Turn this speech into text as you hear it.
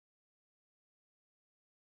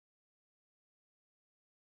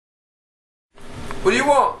What do you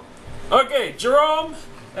want? Okay, Jerome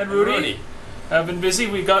and Rudy have been busy.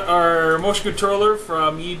 We got our motion controller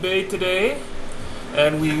from eBay today,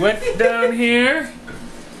 and we went down here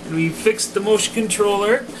and we fixed the motion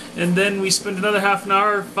controller, and then we spent another half an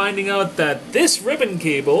hour finding out that this ribbon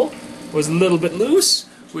cable was a little bit loose,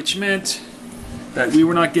 which meant that we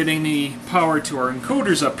were not getting any power to our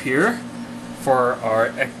encoders up here for our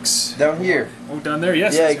X. Down here. Oh, down there,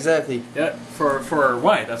 yes. Yeah, exactly. Yeah, for our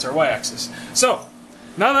Y, that's our Y axis. So,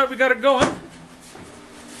 now that we got it going,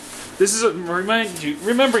 this is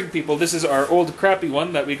remembering people, this is our old crappy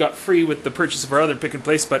one that we got free with the purchase of our other pick and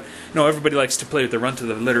place, but no, everybody likes to play with the run to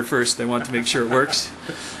the litter first. They want to make sure it works.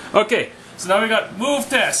 Okay, so now we got move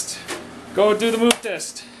test. Go do the move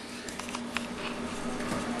test.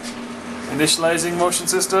 Initializing motion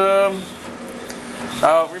system.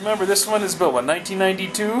 Remember, this one is built, what,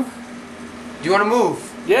 1992? Do you want to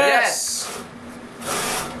move? Yes!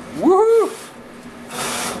 Woohoo!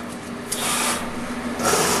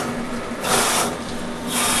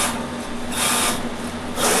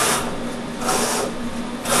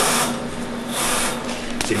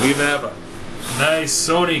 See, we even have a nice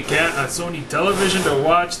Sony television to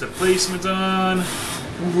watch the placement on.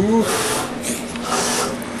 Woohoo!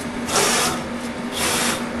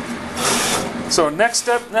 So next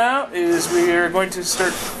step now is we are going to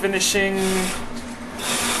start finding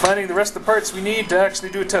the rest of the parts we need to actually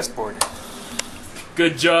do a test board.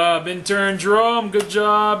 Good job, intern Jerome. Good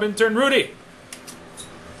job, intern Rudy.